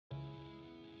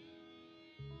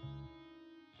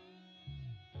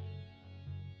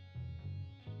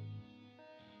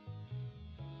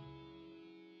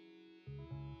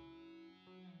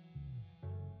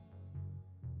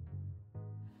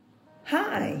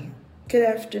Hi, good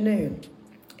afternoon,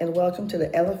 and welcome to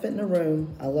the Elephant in the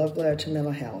Room, a love letter to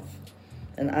mental health.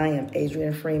 And I am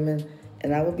Adrienne Freeman,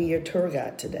 and I will be your tour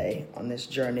guide today on this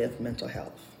journey of mental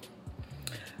health.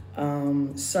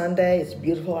 Sunday, it's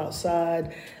beautiful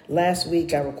outside. Last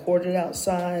week I recorded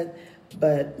outside,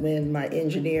 but when my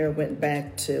engineer went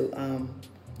back to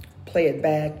play it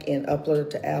back and upload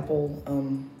it to Apple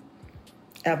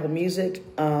Music,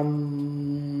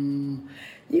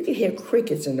 you can hear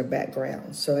crickets in the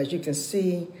background. So as you can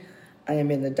see, I am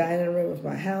in the dining room of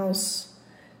my house.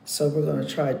 So we're going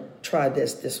to try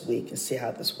this week and see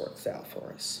how this works out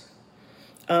for us.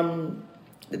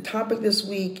 The topic this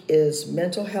week is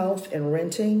mental health and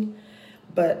renting.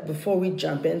 But before we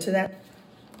jump into that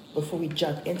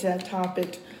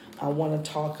topic, I want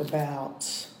to talk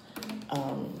about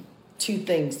two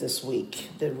things this week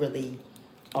that really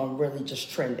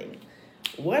just trending.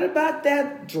 What about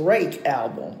that Drake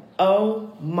album?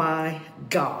 Oh my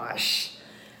gosh.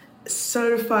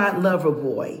 Certified Lover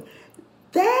Boy.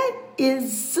 That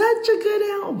is such a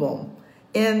good album.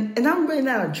 And I'm really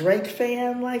not a Drake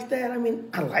fan like that. I mean,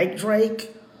 I like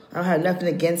Drake. I don't have nothing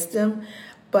against him.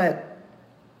 But,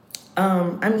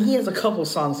 he has a couple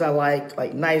songs I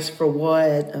like Nice for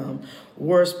What,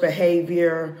 Worst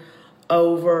Behavior,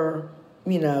 Over,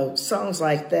 songs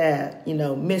like that,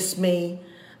 Miss Me.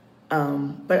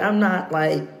 But I'm not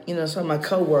like, some of my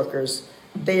coworkers,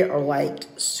 they are like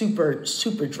super,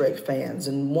 super Drake fans.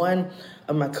 And one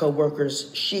of my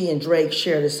coworkers, she and Drake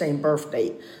share the same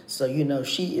birthday. So,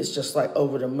 she is just like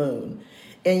over the moon.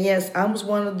 And yes, I was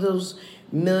one of those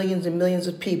millions and millions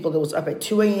of people that was up at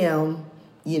 2 a.m.,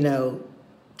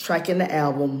 tracking the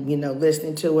album,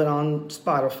 listening to it on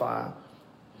Spotify.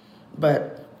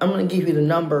 But I'm going to give you the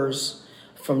numbers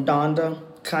from Donda,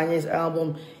 Kanye's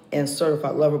album, and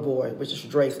Certified Lover Boy, which is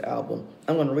Drake's album.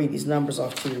 I'm going to read these numbers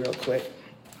off to you real quick,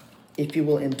 if you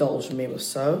will indulge me with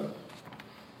so.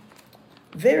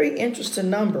 Very interesting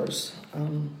numbers.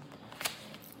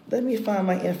 Let me find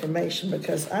my information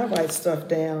because I write stuff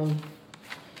down.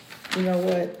 You know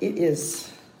what? It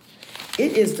is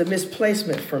the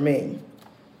misplacement for me.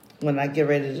 When I get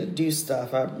ready to do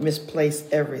stuff, I misplace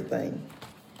everything.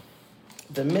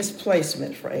 The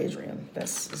misplacement for Adrienne.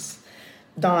 That's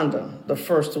Donda, the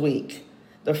first week.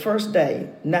 The first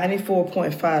day,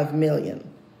 94.5 million.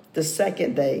 The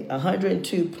second day,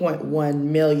 102.1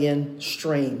 million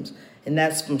streams. And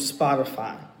that's from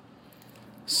Spotify.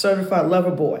 Certified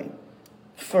Lover Boy,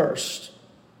 first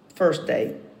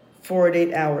day,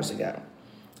 48 hours ago.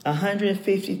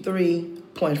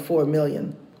 153.4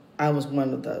 million. I was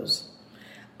one of those.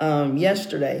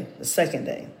 Yesterday, the second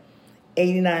day,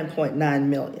 89.9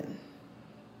 million.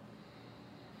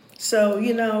 So,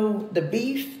 the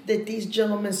beef that these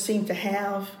gentlemen seem to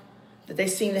have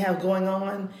going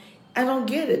on, I don't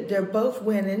get it. They're both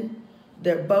winning.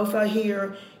 They're both out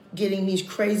here getting these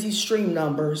crazy stream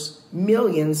numbers,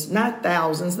 millions, not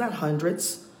thousands, not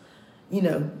hundreds,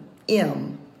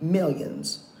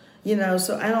 millions.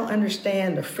 So I don't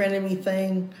understand the frenemy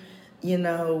thing,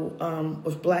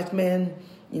 with black men.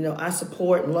 I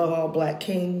support and love all black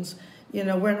kings.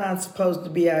 We're not supposed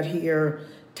to be out here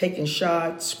taking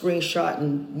shots,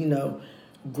 screenshotting,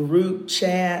 group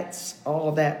chats,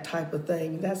 all that type of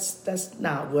thing. That's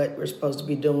not what we're supposed to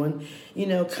be doing.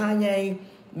 Kanye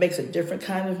makes a different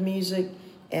kind of music,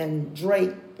 and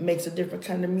Drake makes a different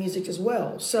kind of music as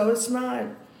well. So it's not,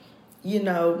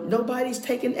 nobody's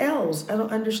taking L's. I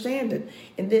don't understand it.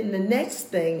 And then the next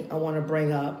thing I want to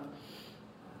bring up,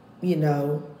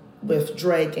 with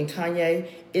Drake and Kanye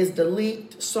is the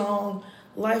leaked song,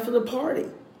 Life of the Party.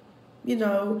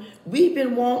 We've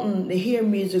been wanting to hear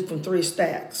music from Three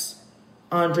Stacks,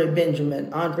 Andre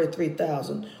Benjamin, Andre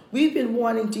 3000. We've been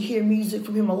wanting to hear music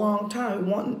from him a long time.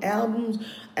 Wanting albums,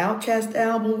 Outkast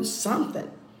albums,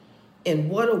 something. And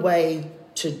what a way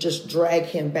to just drag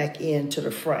him back into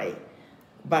the fray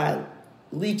by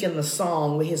leaking the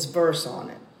song with his verse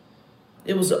on it.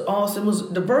 It was awesome.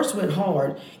 The verse went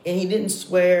hard, and he didn't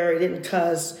swear, he didn't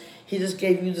cuss. He just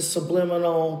gave you the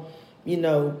subliminal,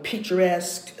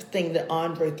 picturesque thing that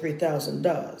Andre 3000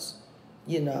 does.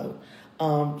 He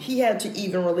had to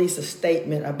even release a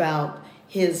statement about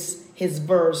his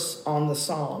verse on the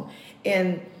song.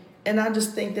 And I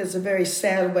just think that's a very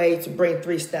sad way to bring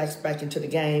Three Stacks back into the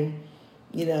game.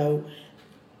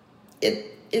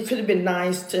 It could have been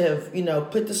nice to have,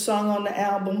 put the song on the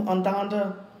album on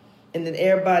Donda, and then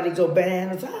everybody go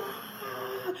bananas.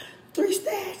 Three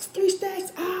Stacks, Three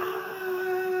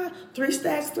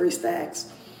Stacks.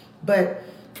 But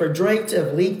for Drake to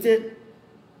have leaked it,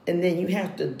 and then you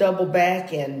have to double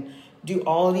back and do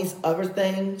all these other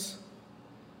things,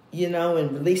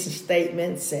 and releasing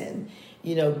statements and,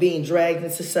 being dragged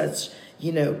into such,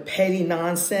 petty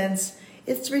nonsense.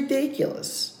 It's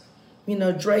ridiculous.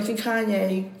 Drake and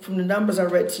Kanye, from the numbers I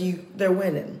read to you, they're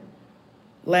winning.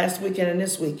 Last weekend and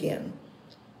this weekend.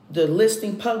 The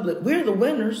listening public, we're the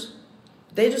winners.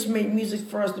 They just made music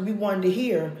for us to be wanting to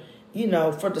hear,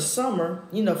 for the summer,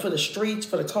 for the streets,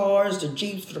 for the cars, the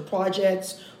Jeeps, for the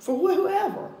projects, for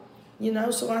whoever.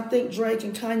 So I think Drake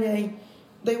and Kanye,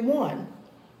 they won.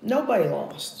 Nobody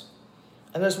lost.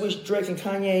 I just wish Drake and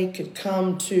Kanye could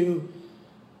come to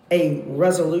a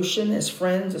resolution as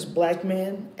friends, as black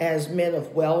men, as men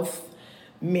of wealth,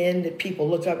 men that people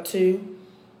look up to.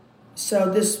 So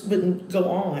this wouldn't go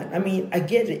on. I mean, I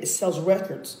get it. It sells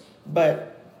records.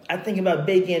 But I think about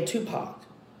Biggie and Tupac.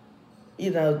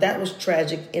 That was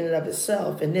tragic in and of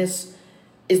itself. And this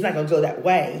is not going to go that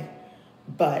way.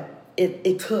 But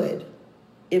it could.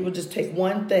 It would just take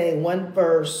one thing, one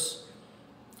verse,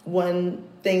 one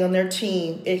thing on their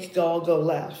team. It could all go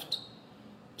left.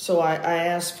 So I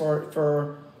ask for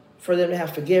them to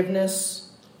have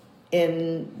forgiveness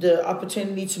and the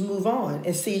opportunity to move on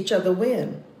and see each other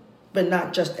win, but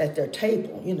not just at their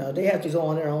table. They have to go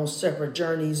on their own separate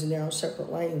journeys and their own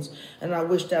separate lanes. And I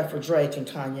wish that for Drake and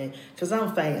Kanye, because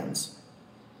I'm fans.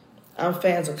 I'm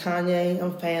fans of Kanye.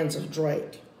 I'm fans of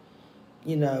Drake.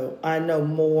 I know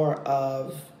more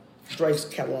of Drake's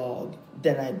catalog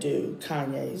than I do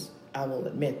Kanye's. I will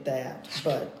admit that.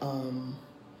 But,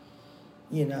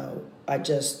 I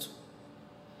just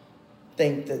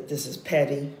think that this is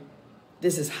petty.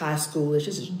 This is high schoolish.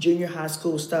 This is junior high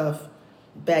school stuff.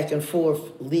 Back and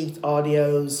forth, leaked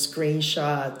audios,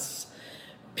 screenshots,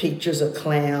 pictures of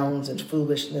clowns and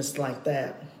foolishness like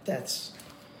that. That's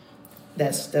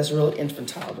really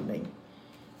infantile to me.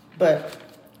 But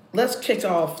let's kick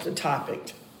off the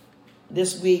topic.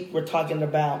 This week, we're talking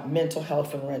about mental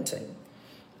health and renting.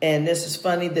 And this is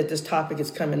funny that this topic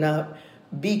is coming up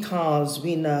because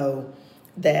we know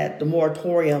that the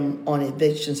moratorium on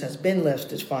evictions has been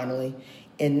lifted finally,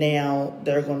 and now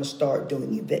they're going to start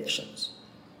doing evictions.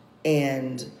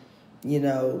 And,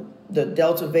 the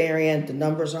Delta variant, the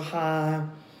numbers are high.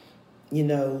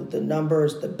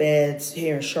 The beds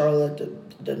here in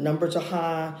Charlotte, the numbers are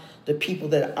high. The people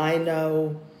that I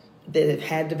know that have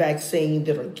had the vaccine,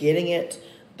 that are getting it,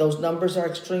 those numbers are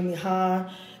extremely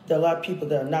high. There are a lot of people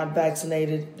that are not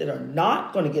vaccinated, that are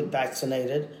not going to get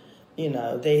vaccinated.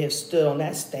 They have stood on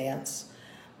that stance.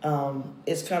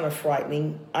 It's kind of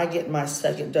frightening. I get my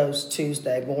second dose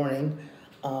Tuesday morning,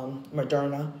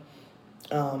 Moderna.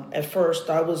 At first,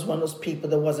 I was one of those people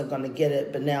that wasn't going to get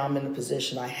it, but now I'm in a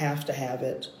position I have to have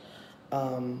it.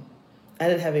 I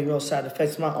didn't have any real side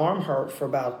effects. My arm hurt for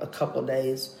about a couple of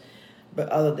days, but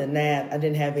other than that, I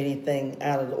didn't have anything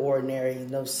out of the ordinary,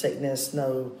 no sickness,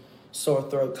 no sore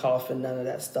throat, coughing, none of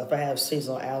that stuff. I have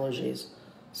seasonal allergies,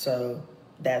 so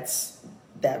that's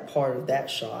that part of that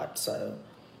shot. So,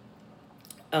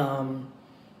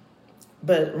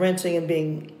 but renting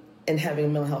and having a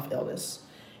mental health illness.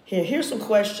 Here's some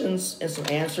questions and some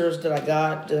answers that I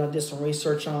got, that I did some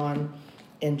research on,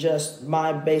 and just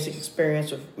my basic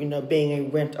experience of,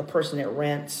 being a person that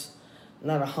rents,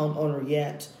 not a homeowner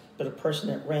yet, but a person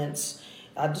that rents.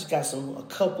 I just got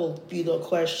few little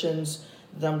questions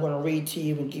that I'm going to read to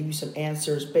you and give you some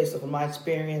answers based on my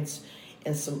experience,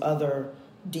 and some other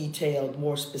detailed,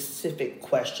 more specific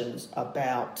questions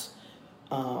about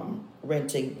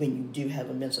renting when you do have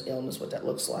a mental illness, what that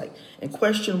looks like. And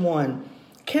question 1,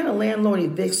 can a landlord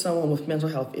evict someone with mental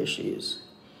health issues?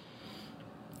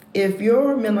 If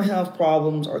your mental health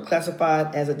problems are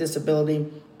classified as a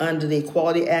disability under the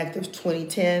Equality Act of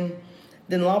 2010,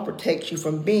 then law protects you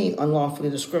from being unlawfully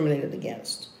discriminated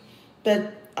against.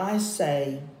 But I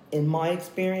say, in my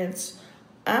experience,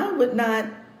 I would not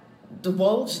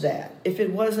divulge that. If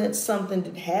it wasn't something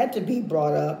that had to be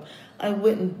brought up, I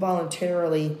wouldn't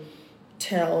voluntarily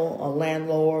tell a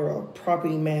landlord or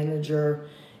property manager,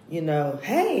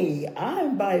 hey,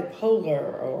 I'm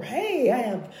bipolar, or hey, I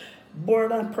have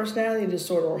borderline personality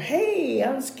disorder, or hey,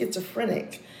 I'm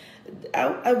schizophrenic.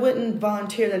 I wouldn't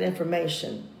volunteer that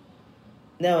information.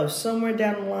 Now, if somewhere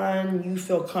down the line you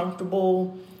feel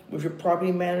comfortable with your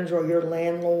property manager or your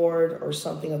landlord or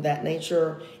something of that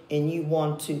nature, and you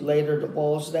want to later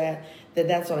divulge that, then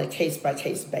that's on a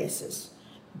case-by-case basis.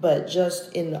 But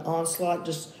just in the onslaught,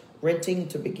 just renting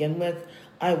to begin with,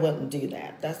 I wouldn't do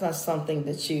that. That's not something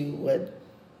that you would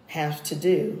have to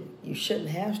do. You shouldn't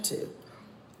have to.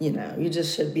 You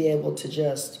just should be able to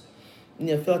just,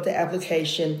 fill out the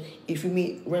application. If you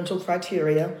meet rental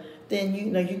criteria, then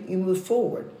you move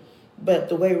forward. But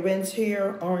the way rents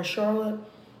here are in Charlotte,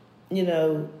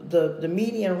 the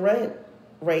median rent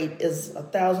rate is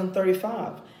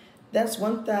 $1,035. That's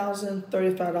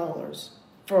 $1,035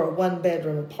 for a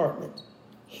one-bedroom apartment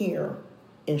here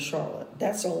in Charlotte.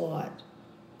 That's a lot.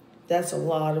 That's a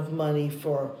lot of money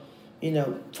for,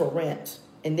 for rent.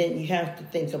 And then you have to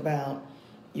think about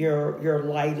your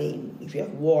lighting, if you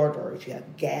have water, if you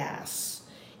have gas.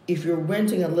 If you're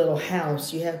renting a little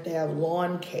house, you have to have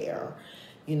lawn care.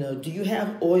 Do you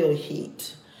have oil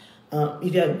heat?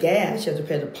 If you have gas, you have to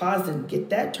pay a deposit and get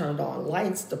that turned on.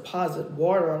 Lights, deposit,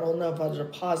 water. I don't know if a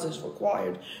deposit is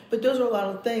required. But those are a lot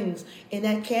of things. And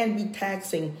that can be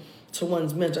taxing to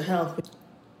one's mental health.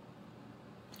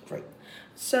 Great.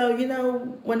 So,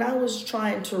 when I was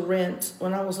trying to rent,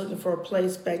 when I was looking for a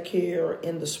place back here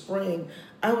in the spring,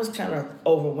 I was kind of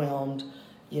overwhelmed,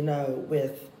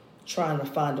 with trying to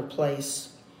find a place,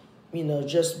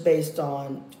 just based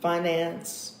on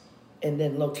finance and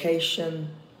then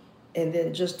location. And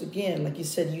then just, again, like you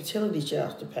said, utilities you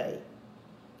have to pay.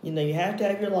 You have to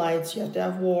have your lights, you have to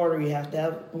have water, you have to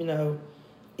have,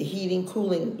 heating,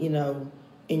 cooling,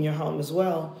 in your home as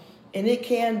well. And it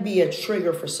can be a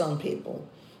trigger for some people.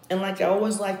 And like I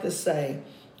always like to say,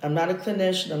 I'm not a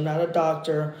clinician, I'm not a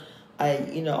doctor.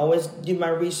 I, always do my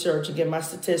research and get my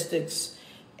statistics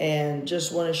and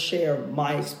just want to share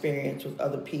my experience with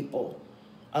other people.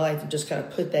 I like to just kind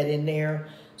of put that in there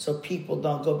so people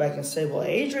don't go back and say, well,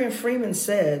 Adrienne Freeman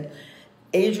said.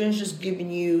 Adrienne's just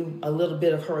giving you a little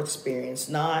bit of her experience,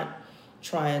 not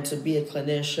trying to be a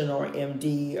clinician or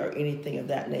MD or anything of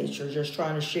that nature, just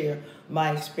trying to share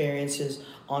my experiences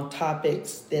on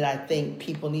topics that I think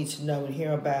people need to know and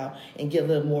hear about and get a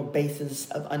little more basis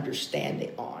of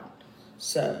understanding on.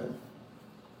 So,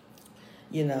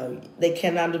 they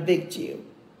cannot evict you.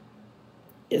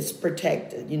 It's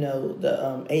protected.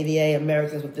 The ADA,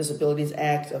 Americans with Disabilities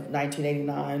Act of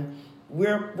 1989,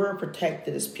 we're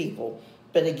protected as people.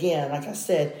 But again, like I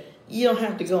said, you don't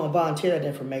have to go and volunteer that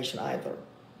information either.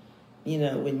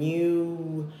 When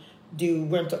you do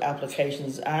rental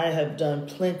applications, I have done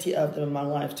plenty of them in my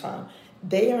lifetime.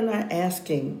 They are not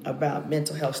asking about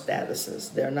mental health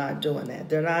statuses. They're not doing that.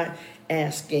 They're not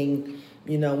asking,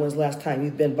 when's the last time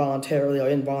you've been voluntarily or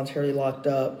involuntarily locked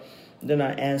up. They're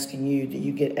not asking you, do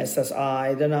you get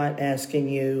SSI? They're not asking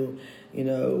you,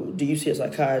 do you see a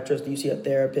psychiatrist? Do you see a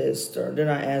therapist? Or they're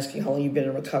not asking how long you've been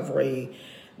in recovery.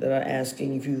 They're not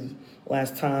asking if you've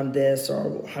last time this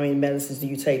or how many medicines do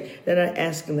you take. They're not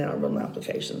asking that on rental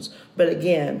applications. But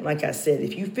again, like I said,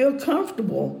 if you feel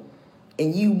comfortable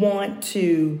and you want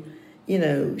to,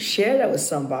 share that with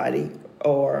somebody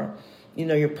or,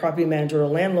 your property manager or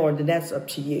landlord, then that's up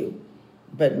to you.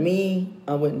 But me,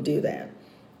 I wouldn't do that.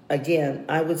 Again,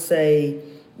 I would say,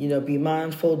 be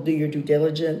mindful, do your due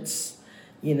diligence,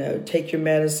 take your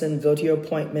medicine, go to your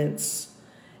appointments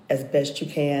as best you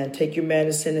can. Take your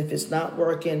medicine. If it's not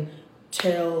working,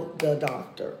 tell the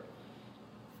doctor.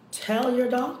 Tell your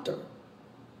doctor.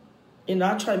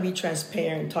 I try to be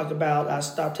transparent and talk about I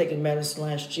stopped taking medicine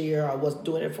last year. I was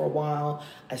doing it for a while.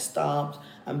 I stopped.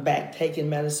 I'm back taking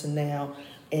medicine now.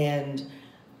 And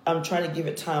I'm trying to give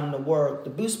it time to work. The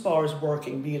Boost Bar is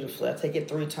working beautifully. I take it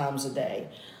 3 times a day.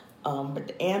 But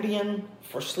the Ambien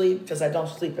for sleep, because I don't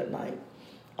sleep at night.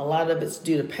 A lot of it's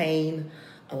due to pain.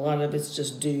 A lot of it's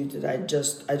just due that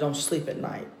I don't sleep at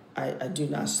night. I do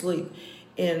not sleep.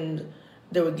 And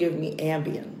they would give me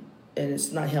Ambien, and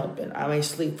it's not helping. I may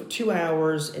sleep for 2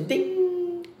 hours, and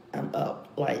ding, I'm up,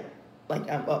 like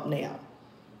I'm up now.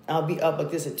 I'll be up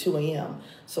like this at 2 a.m.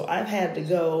 So I've had to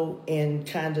go and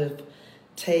kind of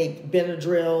take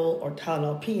Benadryl or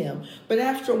Tylenol PM. But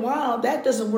after a while, that doesn't work.